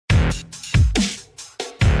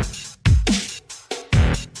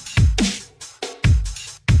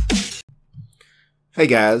Hey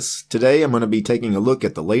guys, today I'm going to be taking a look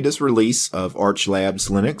at the latest release of ArchLabs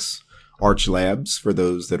Linux. ArchLabs, for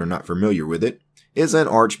those that are not familiar with it, is an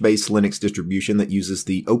Arch-based Linux distribution that uses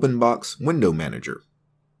the OpenBox window manager.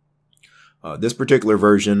 This particular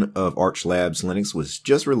version of ArchLabs Linux was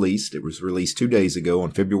just released. It was released 2 days ago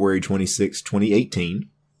on February 26, 2018.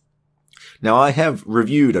 Now, I have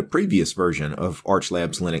reviewed a previous version of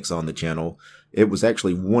ArchLabs Linux on the channel. It was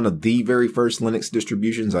actually one of the very first Linux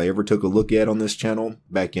distributions I ever took a look at on this channel.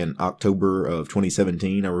 Back in October of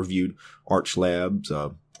 2017, I reviewed ArchLabs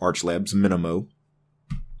Minimo.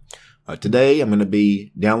 Today, I'm going to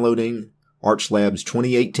be downloading ArchLabs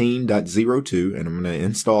 2018.02, and I'm going to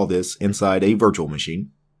install this inside a virtual machine.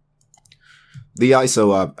 The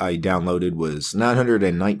ISO I downloaded was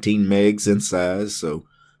 919 megs in size, so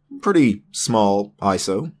pretty small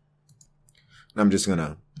ISO. I'm just going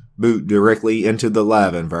to boot directly into the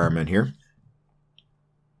live environment here.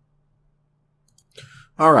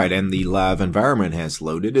 Alright, and the live environment has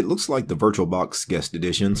loaded. It looks like the VirtualBox guest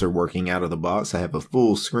editions are working out of the box. I have a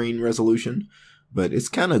full screen resolution, but it's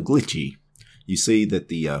kind of glitchy. You see that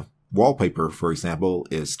the wallpaper, for example,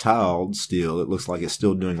 is tiled still. It looks like it's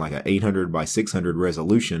still doing like an 800 by 600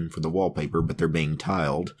 resolution for the wallpaper, but they're being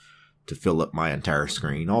tiled to fill up my entire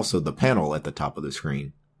screen. Also, the panel at the top of the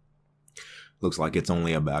screen looks like it's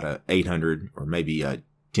only about a 800 or maybe a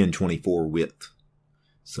 1024 width.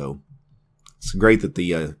 So it's great that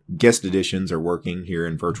the guest editions are working here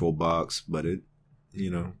in VirtualBox, but it,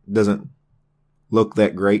 doesn't look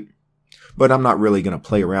that great. But I'm not really going to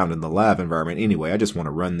play around in the live environment anyway. I just want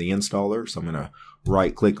to run the installer, so I'm going to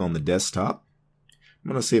right click on the desktop.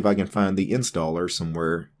 I'm going to see if I can find the installer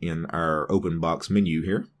somewhere in our OpenBox menu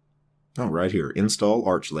here. Oh, right here, install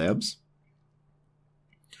ArchLabs.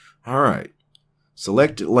 All right,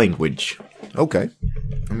 select language. Okay,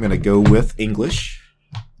 I'm going to go with English.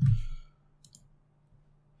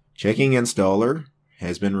 Checking installer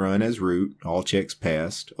has been run as root. All checks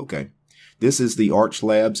passed. Okay, this is the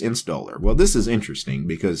ArchLabs installer. Well, this is interesting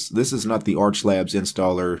because this is not the ArchLabs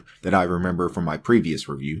installer that I remember from my previous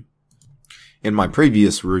review. In my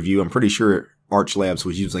previous review, I'm pretty sure ArchLabs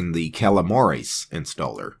was using the Calamares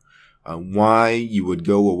installer. Why you would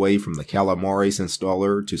go away from the Calamares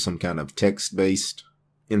installer to some kind of text-based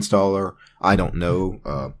installer, I don't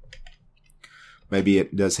know. Maybe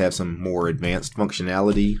it does have some more advanced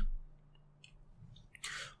functionality.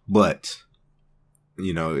 But,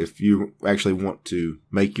 if you actually want to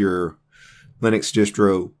make your Linux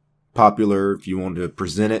distro popular, if you want to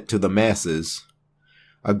present it to the masses,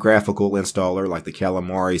 a graphical installer like the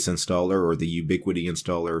Calamares installer or the Ubiquity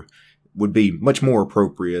installer would be much more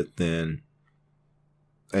appropriate than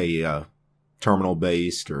a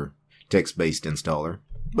terminal-based or text-based installer.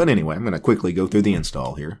 But anyway, I'm going to quickly go through the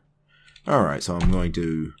install here. Alright, so I'm going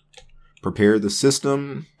to prepare the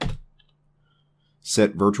system,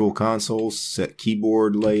 set virtual console, set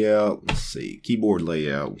keyboard layout. Let's see, keyboard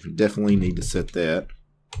layout. Definitely need to set that.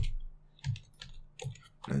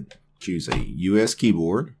 Choose a US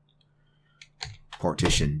keyboard.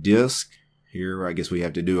 Partition disk. Here, I guess we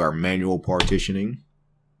have to do our manual partitioning.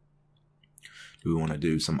 Do we want to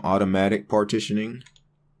do some automatic partitioning?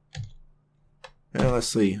 Well, let's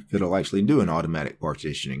see if it'll actually do an automatic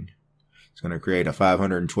partitioning. It's going to create a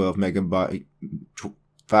 512 megabyte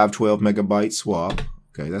swap.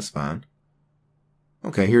 Okay, that's fine.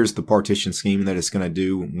 Okay, here's the partition scheme that it's going to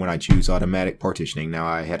do when I choose automatic partitioning. Now,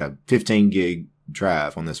 I had a 15 gig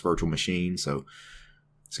drive on this virtual machine, so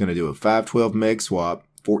it's going to do a 512 meg swap,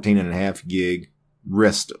 14.5 gig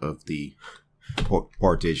rest of the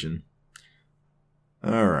partition.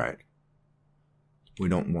 Alright. We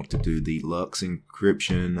don't want to do the LUX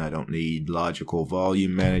encryption. I don't need logical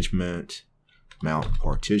volume management. Mount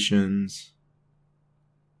partitions.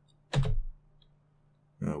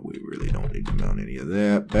 We really don't need to mount any of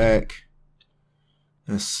that. Back.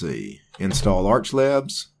 Let's see. Install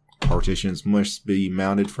ArchLabs. Partitions must be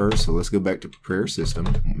mounted first, so let's go back to prepare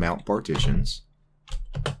system. Mount partitions.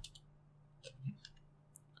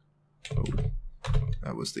 Oh,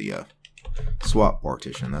 that was the swap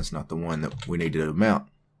partition. That's not the one that we needed to mount.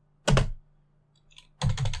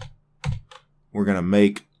 We're going to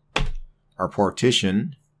make our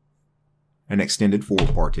partition an extended 4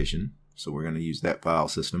 partition. So we're going to use that file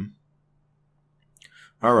system.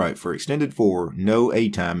 Alright, for extended 4, no A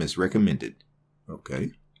time is recommended.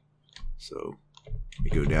 Okay. So we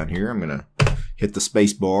go down here. I'm going to hit the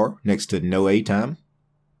space bar next to no A time.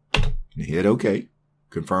 Hit OK.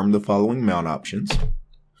 Confirm the following mount options.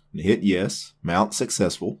 Hit yes. Mount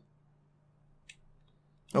successful.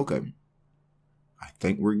 Okay. I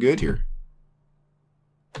think we're good here.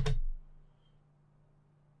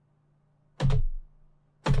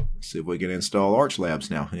 Let's see if we can install ArchLabs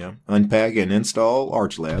now. Yeah. Unpack and install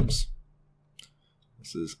ArchLabs.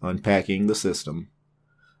 This is unpacking the system.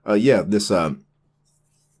 Yeah, this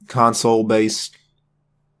console-based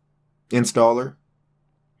installer.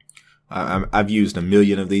 I've used a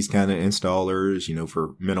million of these kind of installers, you know,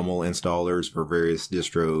 for minimal installers for various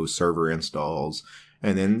distros, server installs,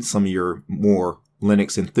 and then some of your more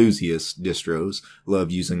Linux enthusiast distros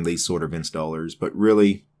love using these sort of installers. But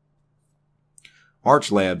really,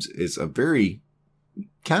 ArchLabs is a very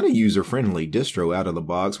kind of user-friendly distro out of the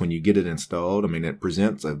box when you get it installed. I mean, it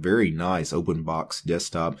presents a very nice open box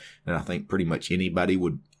desktop that I think pretty much anybody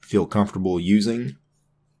would feel comfortable using.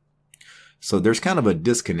 So there's kind of a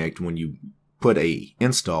disconnect when you put a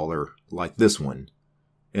installer like this one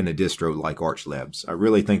in a distro like ArchLabs. I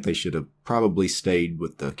really think they should have probably stayed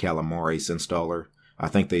with the Calamares installer. I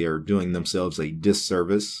think they are doing themselves a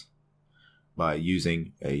disservice by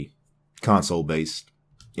using a console-based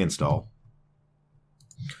install.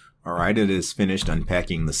 Alright, it is finished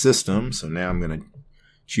unpacking the system, so now I'm going to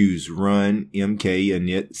choose Run MK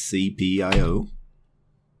init CPIO.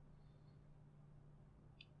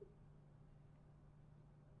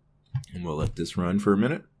 And we'll let this run for a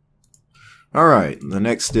minute. Alright, the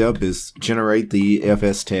next step is generate the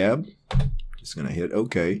FS tab. Just going to hit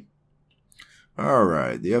OK.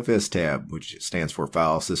 Alright, the FS tab, which stands for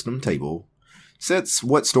File System Table, sets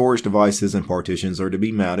what storage devices and partitions are to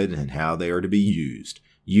be mounted and how they are to be used.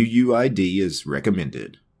 UUID is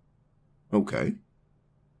recommended. Okay.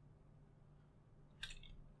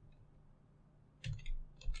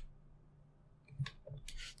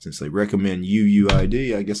 Since they recommend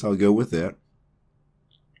UUID, I guess I'll go with that.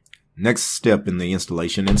 Next step in the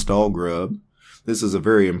installation, install grub. This is a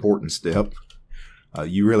very important step.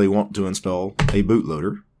 You really want to install a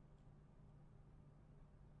bootloader.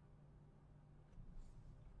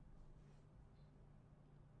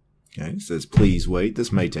 Okay, it says please wait.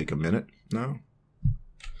 This may take a minute. No.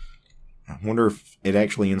 I wonder if it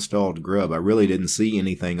actually installed grub. I really didn't see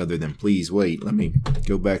anything other than please wait. Let me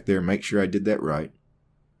go back there and make sure I did that right.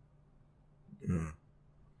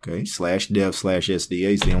 Okay, /dev/SDA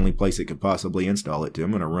is the only place it could possibly install it to.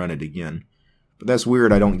 I'm going to run it again. But that's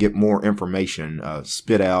weird. I don't get more information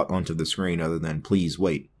spit out onto the screen other than please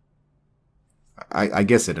wait. I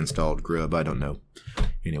guess it installed grub. I don't know.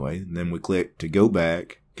 Anyway, then we click to go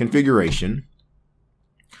back. Configuration.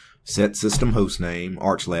 Set system hostname.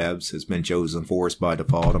 ArchLabs has been chosen for us by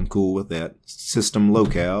default. I'm cool with that. System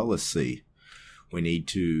locale. Let's see. We need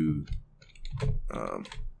to... I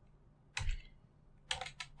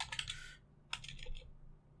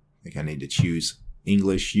think I need to choose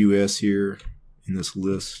English US here in this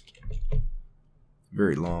list.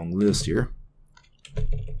 Very long list here.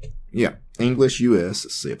 Yeah, English US.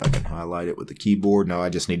 Let's see if I can highlight it with the keyboard. No, I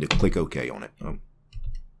just need to click OK on it. Oh.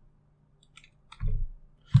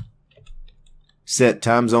 Set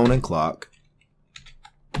time zone and clock.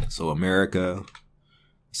 So America,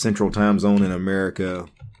 Central Time Zone in America.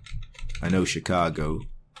 I know Chicago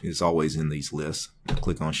is always in these lists. I'll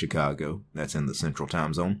click on Chicago. That's in the Central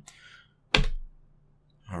Time Zone.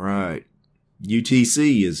 All right.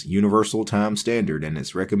 UTC is Universal Time Standard, and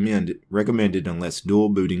it's recommended unless dual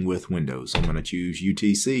booting with Windows. I'm going to choose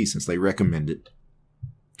UTC since they recommend it.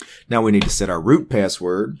 Now we need to set our root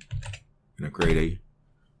password. I'm going to create a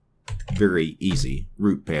very easy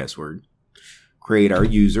root password. Create our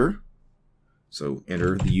user. So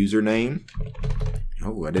enter the username.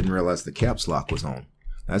 Oh, I didn't realize the caps lock was on.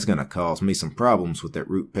 That's going to cause me some problems with that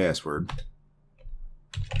root password.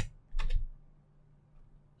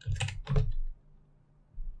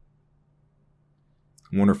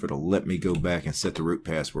 I wonder if it'll let me go back and set the root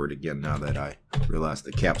password again now that I realized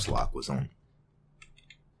the caps lock was on.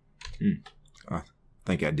 I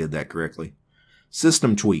think I did that correctly.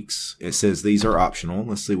 System tweaks. It says these are optional.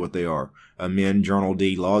 Let's see what they are. Amend journal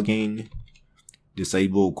D logging.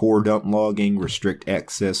 Disable core dump logging. Restrict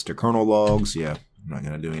access to kernel logs. Yeah, I'm not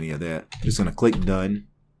going to do any of that. Just going to click done.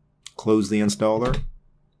 Close the installer.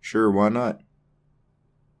 Sure, why not?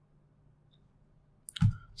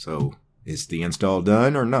 So, is the install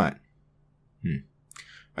done or not?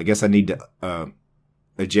 I guess I need to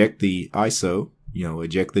eject the ISO,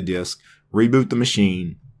 eject the disk, reboot the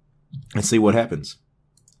machine, and see what happens.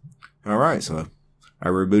 Alright, so I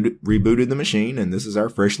rebooted the machine, and this is our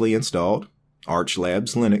freshly installed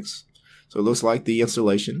ArchLabs Linux. So it looks like the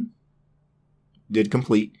installation did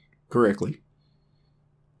complete correctly.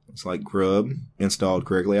 Looks like grub installed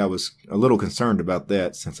correctly. I was a little concerned about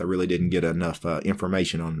that since I really didn't get enough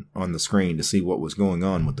information on the screen to see what was going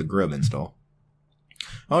on with the grub install.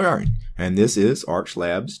 All right, and this is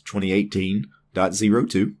ArchLabs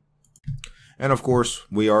 2018.02. And of course,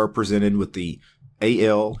 we are presented with the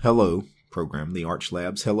AL Hello program, the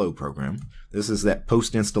ArchLabs Hello program. This is that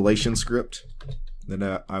post-installation script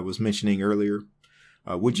that I was mentioning earlier.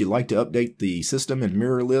 Would you like to update the system and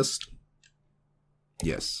mirror list?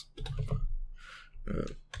 Yes.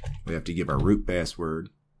 We have to give our root password.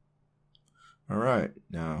 All right.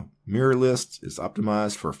 Now, mirror list is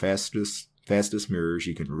optimized for fastest mirrors.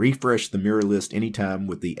 You can refresh the mirror list anytime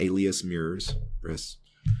with the alias mirrors. Press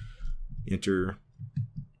enter.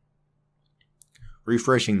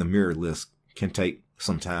 Refreshing the mirror list can take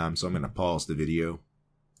some time, so I'm going to pause the video.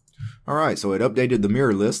 All right, so it updated the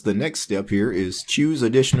mirror list. The next step here is choose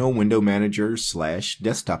additional window managers /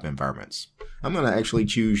 desktop environments. I'm going to actually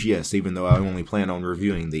choose yes, even though I only plan on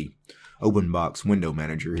reviewing the OpenBox window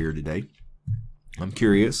manager here today. I'm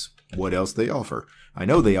curious what else they offer. I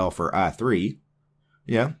know they offer i3.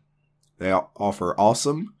 Yeah, they offer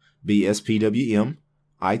Awesome, BSPWM,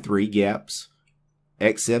 i3 gaps,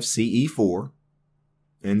 XFCE4,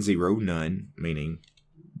 and 0, none, meaning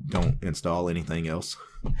don't install anything else.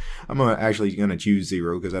 I'm actually going to choose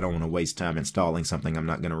 0 because I don't want to waste time installing something I'm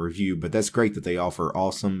not going to review, but that's great that they offer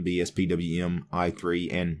Awesome, BSPWM,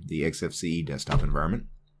 i3, and the XFCE desktop environment.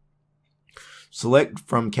 Select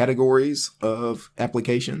from categories of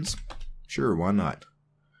applications. Sure, why not?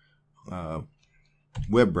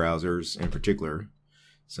 Web browsers in particular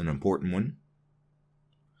is an important one.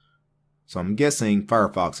 So I'm guessing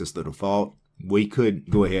Firefox is the default. We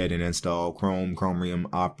could go ahead and install Chrome, Chromium,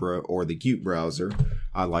 Opera, or the Qt browser.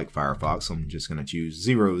 I like Firefox, so I'm just going to choose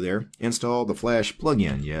 0 there. Install the Flash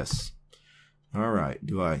plugin, yes. All right,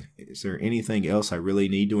 is there anything else I really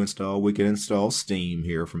need to install? We can install Steam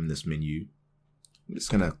here from this menu. I'm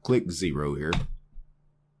just going to click 0 here.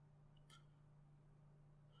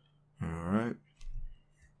 All right.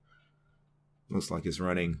 Looks like it's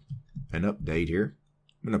running an update here.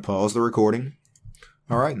 I'm going to pause the recording.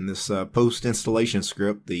 All right, in this post-installation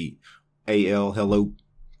script, the AL Hello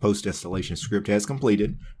post-installation script has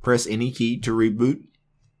completed. Press any key to reboot.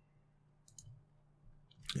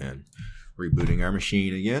 And rebooting our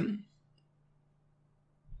machine again.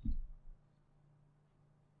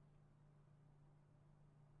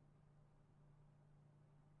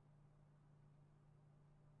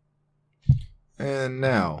 And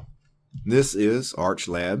now, this is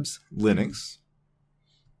ArchLabs Linux.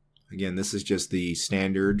 Again, this is just the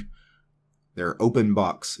standard, their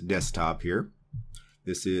OpenBox desktop here.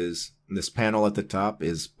 This panel at the top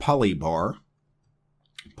is Polybar.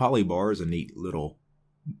 Polybar is a neat little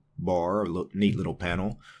bar, a neat little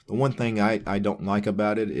panel. The one thing I don't like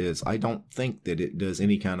about it is I don't think that it does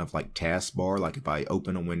any kind of like taskbar. Like if I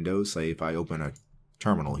open a window, say if I open a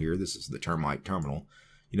terminal here, this is the Termite terminal.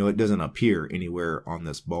 You know, it doesn't appear anywhere on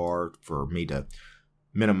this bar for me to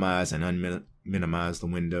minimize and unminimize the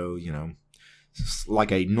window, you know. It's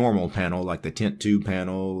like a normal panel, like the Tent 2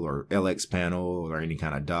 panel or LX panel or any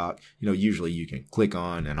kind of dock. You know, usually you can click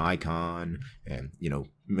on an icon and, you know,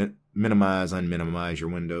 minimize, unminimize your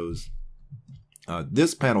windows.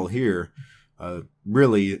 This panel here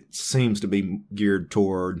really seems to be geared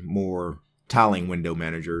toward more tiling window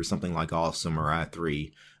managers, something like Awesome or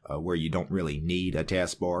i3, where you don't really need a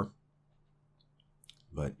taskbar.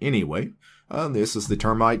 But anyway, this is the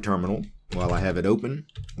Termite terminal. While I have it open,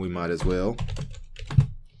 we might as well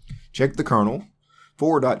check the kernel.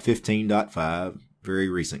 4.15.5, very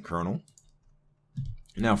recent kernel.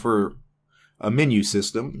 Now for a menu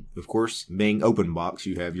system, of course, being OpenBox,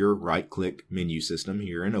 you have your right-click menu system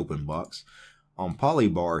here in OpenBox. On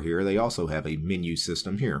Polybar here, they also have a menu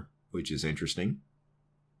system here, which is interesting.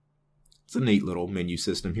 It's a neat little menu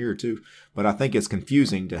system here too, but I think it's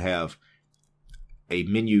confusing to have a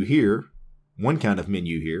menu here, one kind of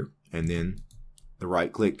menu here, and then the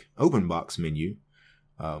right-click OpenBox menu.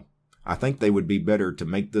 I think they would be better to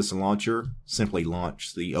make this launcher simply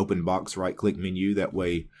launch the OpenBox right-click menu. That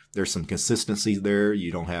way there's some consistency there.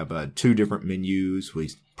 You don't have two different menus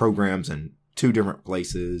with programs in two different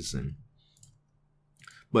places.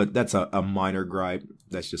 But that's a minor gripe.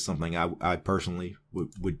 That's just something I personally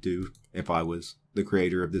would do if I was the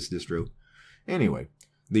creator of this distro. Anyway,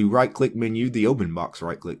 the right-click menu, the OpenBox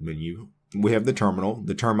right-click menu, we have the terminal.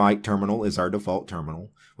 The Termite terminal is our default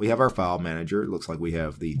terminal. We have our file manager. It looks like we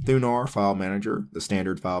have the Thunar file manager, the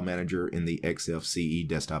standard file manager in the XFCE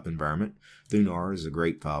desktop environment. Thunar is a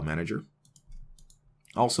great file manager.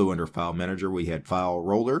 Also under file manager, we had file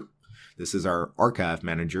roller. This is our archive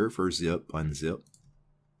manager for zip, unzip.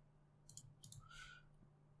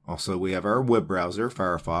 Also, we have our web browser.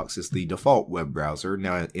 Firefox is the default web browser.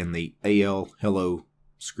 Now, in the AL hello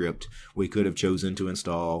script, we could have chosen to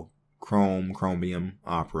install Chrome, Chromium,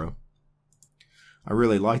 Opera. I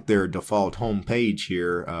really like their default home page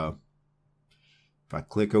here. If I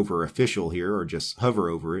click over official here or just hover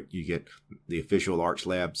over it, you get the official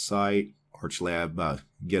ArchLabs site, ArchLab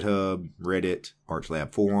GitHub, Reddit,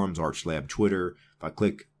 ArchLab forums, ArchLab Twitter. If I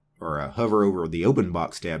click or hover over the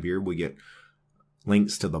OpenBox tab here, we get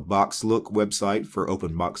links to the BoxLook website for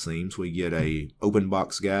OpenBox themes. We get a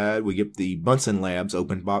OpenBox guide. We get the Bunsen Labs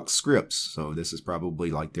OpenBox scripts. So this is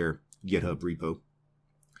probably like their GitHub repo.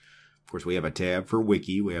 Of course, we have a tab for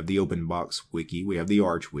Wiki. We have the OpenBox Wiki. We have the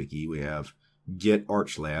Arch Wiki. We have Get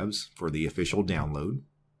ArchLabs for the official download.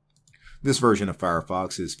 This version of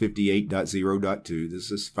Firefox is 58.0.2.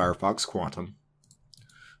 This is Firefox Quantum.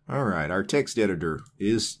 Alright, our text editor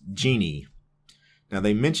is Genie. Now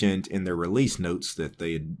they mentioned in their release notes that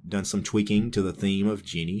they had done some tweaking to the theme of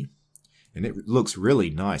Genie. And it looks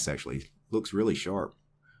really nice actually. It looks really sharp.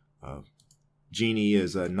 Genie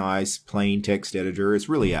is a nice plain text editor. It's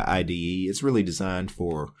really an IDE. It's really designed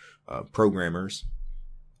for programmers.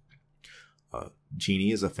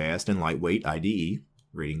 Genie is a fast and lightweight IDE.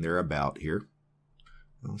 Reading their about here.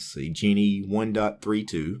 Let's see, Genie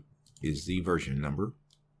 1.32 is the version number.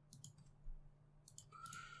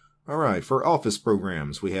 Alright, for Office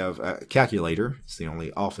programs, we have a Calculator. It's the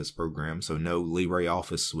only Office program, so no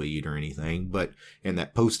LibreOffice suite or anything. But in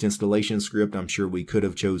that post-installation script, I'm sure we could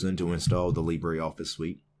have chosen to install the LibreOffice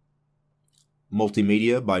suite.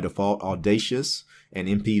 Multimedia, by default, Audacious and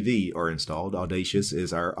MPV are installed. Audacious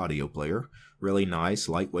is our audio player. Really nice,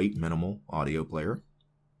 lightweight, minimal audio player.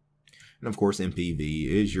 And of course, MPV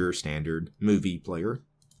is your standard movie player.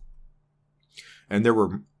 And there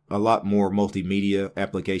were a lot more multimedia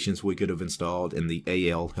applications we could have installed in the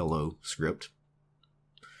AL hello script.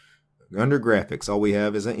 Under graphics, all we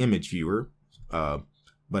have is an image viewer.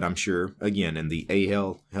 But I'm sure, again, in the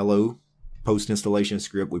AL hello post-installation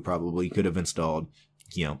script, we probably could have installed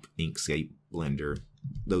GIMP, Inkscape, Blender,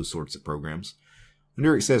 those sorts of programs.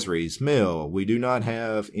 Under accessories, mail. We do not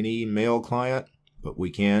have any mail client, but we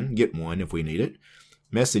can get one if we need it.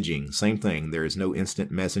 Messaging, same thing. There is no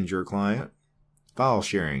instant messenger client. File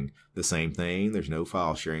sharing, the same thing. There's no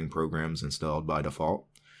file sharing programs installed by default.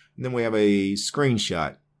 And then we have a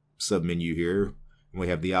screenshot submenu here. We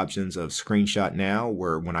have the options of screenshot now,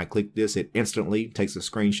 where when I click this, it instantly takes a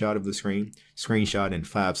screenshot of the screen. Screenshot in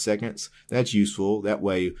 5 seconds. That's useful. That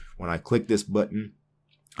way, when I click this button,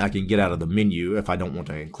 I can get out of the menu if I don't want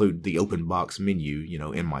to include the open box menu,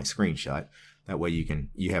 in my screenshot. That way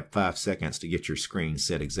you have 5 seconds to get your screen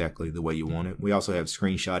set exactly the way you want it. We also have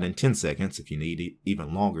screenshot in 10 seconds if you need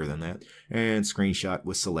even longer than that, and screenshot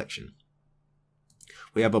with selection.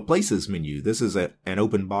 We have a places menu. This is an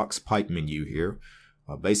open box pipe menu here.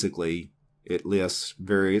 Basically, it lists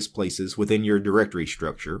various places within your directory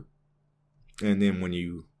structure. And then when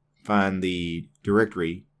you find the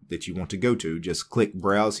directory that you want to go to, just click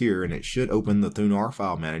Browse here, and it should open the Thunar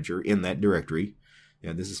file manager in that directory.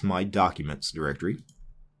 Yeah, this is my Documents directory.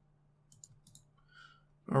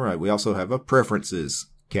 Alright, we also have a Preferences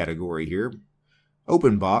category here.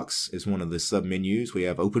 OpenBox is one of the submenus. We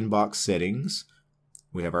have OpenBox Settings.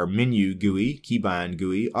 We have our Menu GUI, Keybind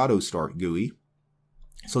GUI, Auto Start GUI.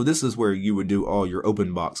 So this is where you would do all your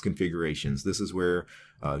OpenBox configurations. This is where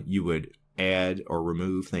you would add or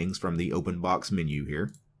remove things from the OpenBox menu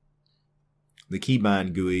here. The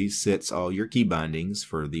Keybind GUI sets all your key bindings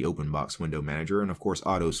for the OpenBox window manager, and of course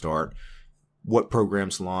Auto Start, what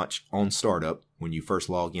programs launch on startup when you first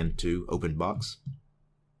log into OpenBox,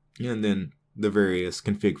 and then the various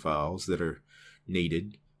config files that are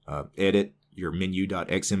needed. Edit your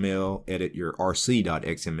menu.xml, edit your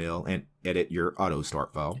rc.xml, and edit your Auto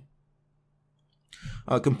Start file.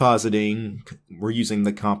 Compositing, we're using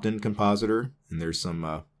the Compton compositor, and there's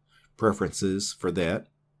some preferences for that.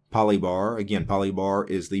 Polybar, again, Polybar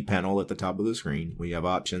is the panel at the top of the screen. We have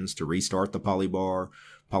options to restart the Polybar,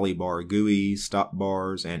 Polybar GUI, stop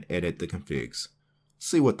bars, and edit the configs. Let's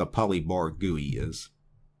see what the Polybar GUI is.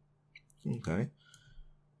 Okay.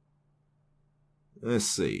 Let's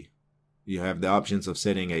see. You have the options of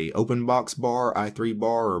setting a OpenBox bar, i3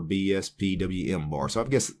 bar, or BSPWM bar. So I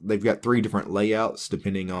guess they've got 3 different layouts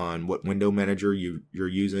depending on what window manager you're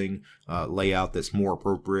using. Layout that's more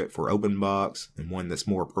appropriate for OpenBox, and one that's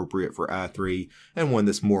more appropriate for i3, and one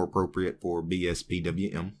that's more appropriate for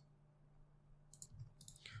BSPWM.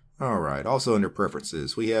 Alright, also under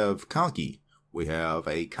preferences, we have Conky. We have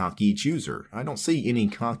a Conky chooser. I don't see any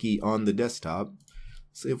Conky on the desktop.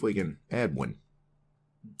 Let's see if we can add one.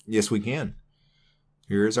 Yes, we can.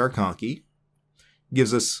 Here's our Conky.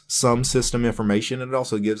 gives us some system information. It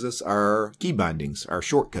also gives us our key bindings, our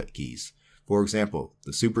shortcut keys. For example,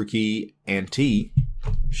 the super key and T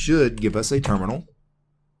should give us a terminal,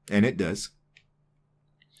 and it does.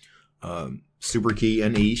 Super key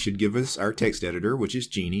and E should give us our text editor, which is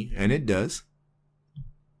Genie, and it does.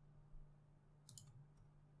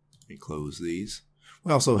 Let me close these.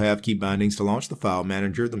 We also have key bindings to launch the file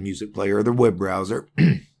manager, the music player, the web browser,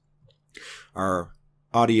 our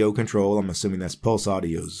audio control. I'm assuming that's Pulse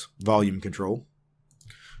Audio's volume control.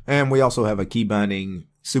 And we also have a key binding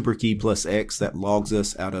super key plus X that logs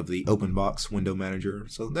us out of the open box window manager.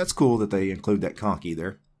 So that's cool that they include that conky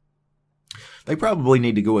there. They probably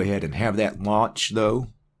need to go ahead and have that launch, though,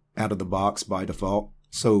 out of the box by default.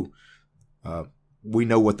 So we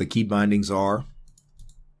know what the key bindings are.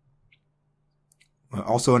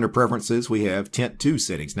 Also under preferences, we have Tint 2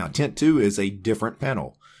 settings. Now, Tint 2 is a different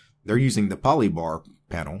panel. They're using the polybar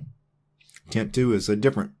panel. Tint 2 is a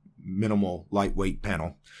different minimal lightweight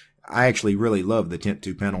panel. I actually really love the Tint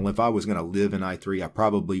 2 panel. If I was going to live in i3, I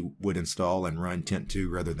probably would install and run Tint 2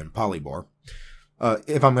 rather than polybar.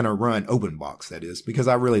 If I'm going to run OpenBox, that is, because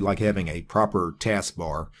I really like having a proper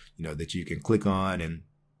taskbar, that you can click on and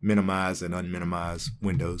minimize and unminimize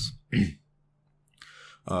windows.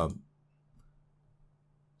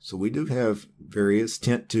 So we do have various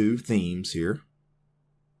Tint 2 themes here.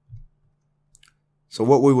 So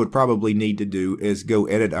what we would probably need to do is go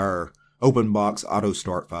edit our OpenBox auto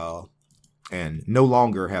start file and no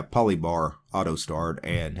longer have polybar auto start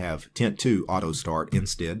and have Tint 2 auto start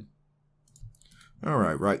instead.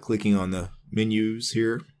 Alright, right clicking on the menus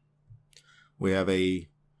here. We have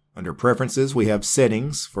under preferences, we have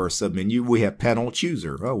settings for a submenu. We have panel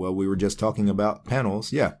chooser. Oh, well, we were just talking about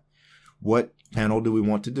panels. Yeah. What panel do we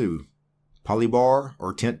want to do? Polybar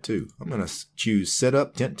or Tint 2? I'm going to choose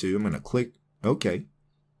Setup Tint 2. I'm going to click OK.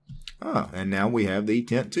 And now we have the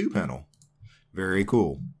Tint 2 panel. Very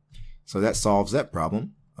cool. So that solves that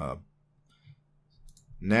problem.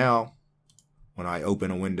 Now, when I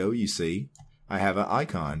open a window, you see I have an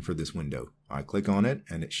icon for this window. I click on it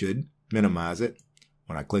and it should minimize it.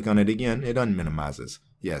 When I click on it again, it unminimizes.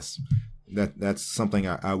 Yes, that's something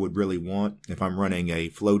I would really want if I'm running a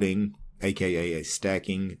floating, aka a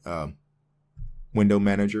stacking window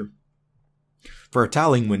manager. For a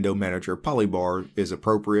tiling window manager, polybar is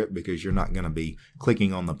appropriate because you're not going to be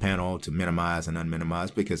clicking on the panel to minimize and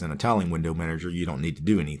unminimize, because in a tiling window manager, you don't need to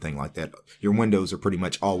do anything like that. Your windows are pretty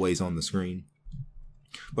much always on the screen.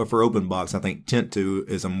 But for OpenBox, I think Tint 2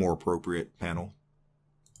 is a more appropriate panel.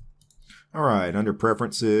 Alright, under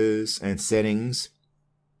Preferences and Settings,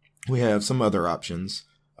 we have some other options.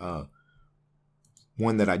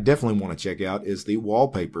 One that I definitely want to check out is the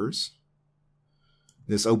Wallpapers.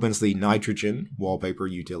 This opens the Nitrogen wallpaper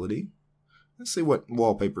utility. Let's see what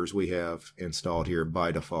wallpapers we have installed here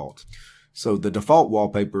by default. So the default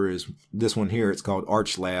wallpaper is this one here. It's called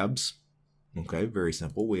ArchLabs. Okay, very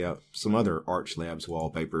simple. We have some other ArchLabs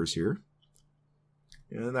wallpapers here.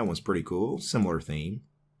 Yeah, that one's pretty cool. Similar theme.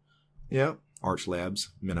 Yep, ArchLabs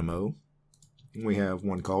Minimo. We have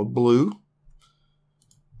one called Blue.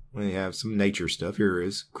 We have some nature stuff. Here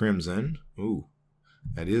is Crimson. Ooh,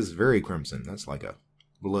 that is very crimson. That's like a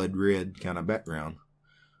blood red kind of background.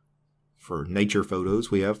 For nature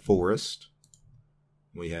photos, we have Forest.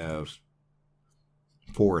 We have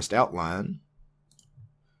Forest Outline.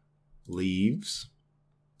 Leaves.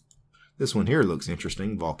 This one here looks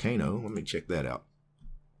interesting. Volcano. Let me check that out.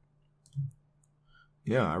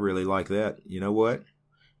 Yeah, I really like that. You know what?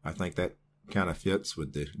 I think that kind of fits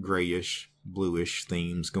with the grayish, bluish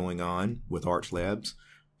themes going on with ArchLabs.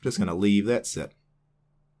 I'm just going to leave that set.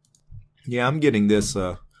 Yeah, I'm getting this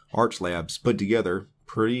ArchLabs put together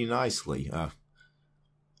pretty nicely.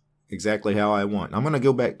 Exactly how I want. I'm going to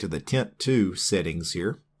go back to the Tint 2 settings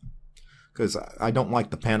here, because I don't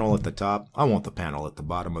like the panel at the top. I want the panel at the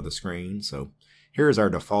bottom of the screen. So here's our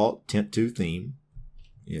default Tint 2 theme.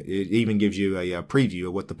 It even gives you a preview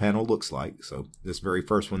of what the panel looks like. So this very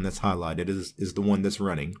first one that's highlighted is the one that's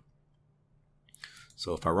running.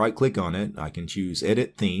 So if I right click on it, I can choose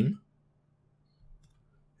Edit Theme.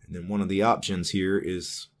 And then one of the options here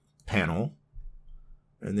is Panel.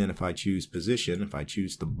 And then if I choose Position, if I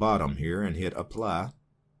choose the bottom here and hit Apply,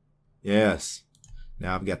 yes,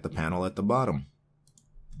 now I've got the panel at the bottom.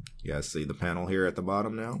 You guys see the panel here at the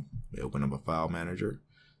bottom now? We open up a file manager.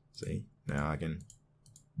 See, now I can,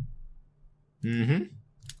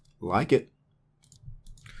 like it.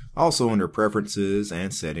 Also under Preferences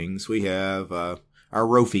and Settings, we have our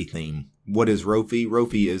Rofi theme. What is Rofi?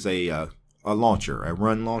 Rofi is a launcher, a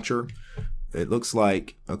run launcher. It looks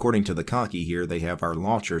like, according to the conky here, they have our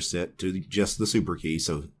launcher set to just the super key.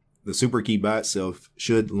 So the super key by itself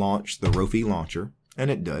should launch the Rofi launcher,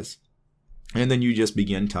 and it does. And then you just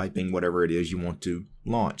begin typing whatever it is you want to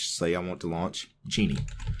launch. Say I want to launch Genie.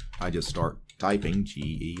 I just start typing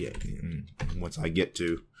G-E-A. And once I get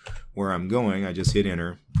to where I'm going, I just hit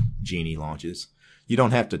enter. Genie launches. You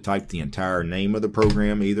don't have to type the entire name of the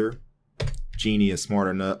program either. Genie is smart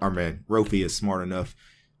enough, Rofi is smart enough.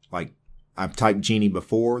 Like, I've typed Genie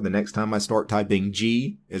before. The next time I start typing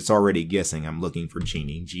G, it's already guessing I'm looking for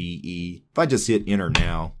Genie. G-E. If I just hit enter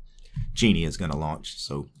now, Genie is going to launch.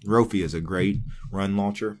 So Rofi is a great run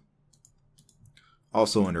launcher.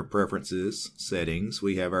 Also under preferences, settings,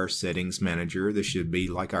 we have our settings manager. This should be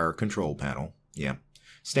like our control panel. Yeah.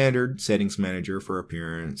 Standard settings manager for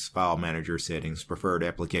appearance, file manager settings, preferred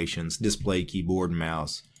applications, display, keyboard,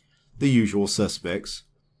 mouse, the usual suspects.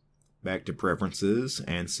 Back to preferences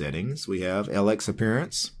and settings, we have LX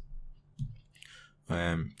appearance.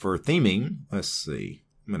 For theming, let's see.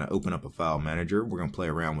 I'm going to open up a file manager. We're going to play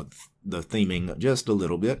around with the theming just a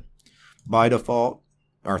little bit. By default,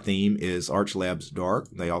 our theme is ArchLabs Dark.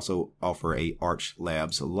 They also offer a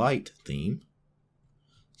ArchLabs Light theme.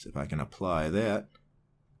 See if I can apply that.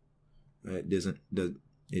 It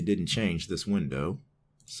didn't change this window.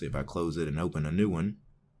 Let's see if I close it and open a new one.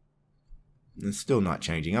 It's still not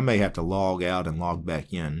changing. I may have to log out and log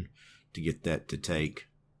back in to get that to take.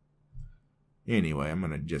 Anyway, I'm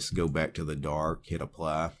going to just go back to the dark, hit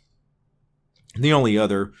apply. The only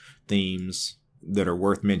other themes that are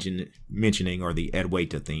worth mentioning are the add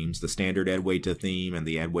weight to themes, the standard add weight to theme and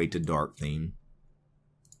the add weight to dark theme.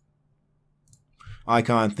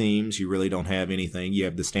 Icon themes, you really don't have anything. You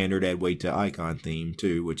have the standard add weight to icon theme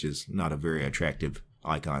too, which is not a very attractive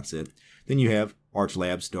icon set. Then you have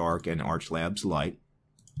ArchLabs Dark and ArchLabs Light.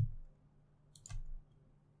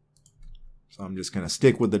 So I'm just going to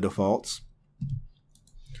stick with the defaults.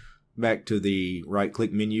 Back to the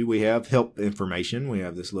right-click menu, we have help information. We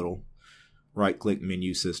have this little right-click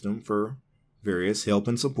menu system for various help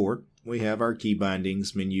and support. We have our key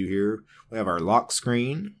bindings menu here. We have our lock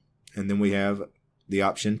screen, and then we have the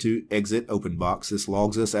option to exit OpenBox. This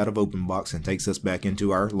logs us out of OpenBox and takes us back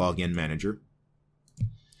into our login manager.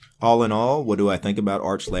 All in all, what do I think about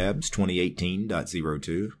ArchLabs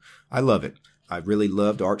 2018.02? I love it. I really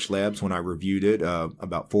loved ArchLabs when I reviewed it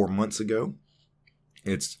about 4 months ago.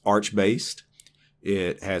 It's Arch-based.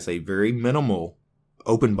 It has a very minimal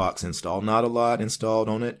OpenBox install, not a lot installed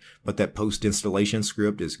on it, but that post-installation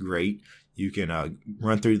script is great. You can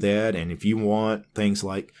run through that, and if you want things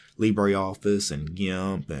like LibreOffice and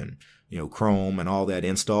GIMP and Chrome and all that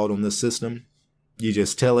installed on the system, you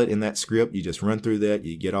just tell it in that script. You just run through that.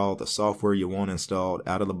 You get all the software you want installed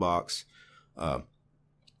out of the box.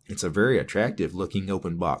 It's a very attractive looking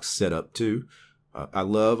OpenBox setup too. I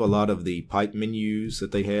love a lot of the pipe menus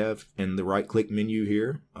that they have in the right-click menu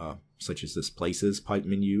here, such as this Places pipe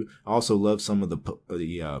menu. I also love some of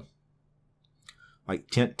the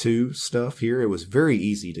like Tint 2 stuff here. It was very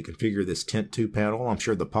easy to configure this Tint 2 panel. I'm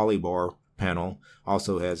sure the Polybar panel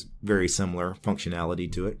also has very similar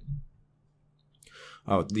functionality to it.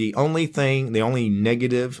 The only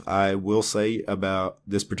negative I will say about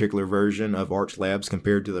this particular version of ArchLabs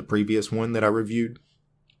compared to the previous one that I reviewed,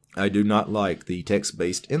 I do not like the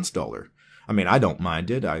text-based installer. I mean, I don't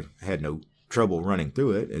mind it. I had no trouble running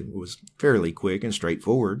through it. It was fairly quick and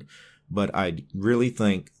straightforward, but I really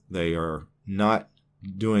think they are not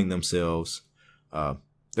doing themselves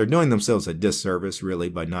they're doing themselves a disservice, really,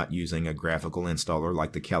 by not using a graphical installer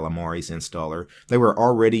like the Calamares installer. They were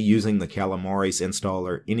already using the Calamares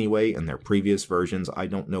installer anyway in their previous versions. I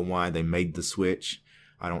don't know why they made the switch.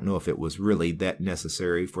 I don't know if it was really that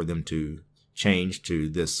necessary for them to change to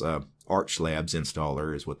this ArchLabs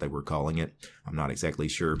installer is what they were calling it. I'm not exactly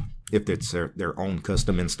sure if it's their own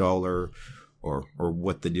custom installer or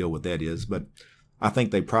what the deal with that is, but I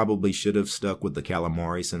think they probably should have stuck with the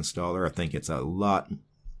Calamares installer. I think it's a lot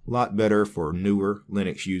better for newer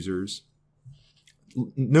Linux users.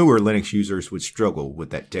 Newer Linux users would struggle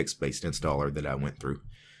with that text-based installer that I went through.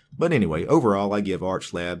 But anyway, overall, I give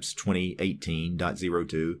ArchLabs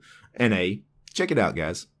 2018.02 an A. Check it out,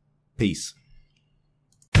 guys. Peace.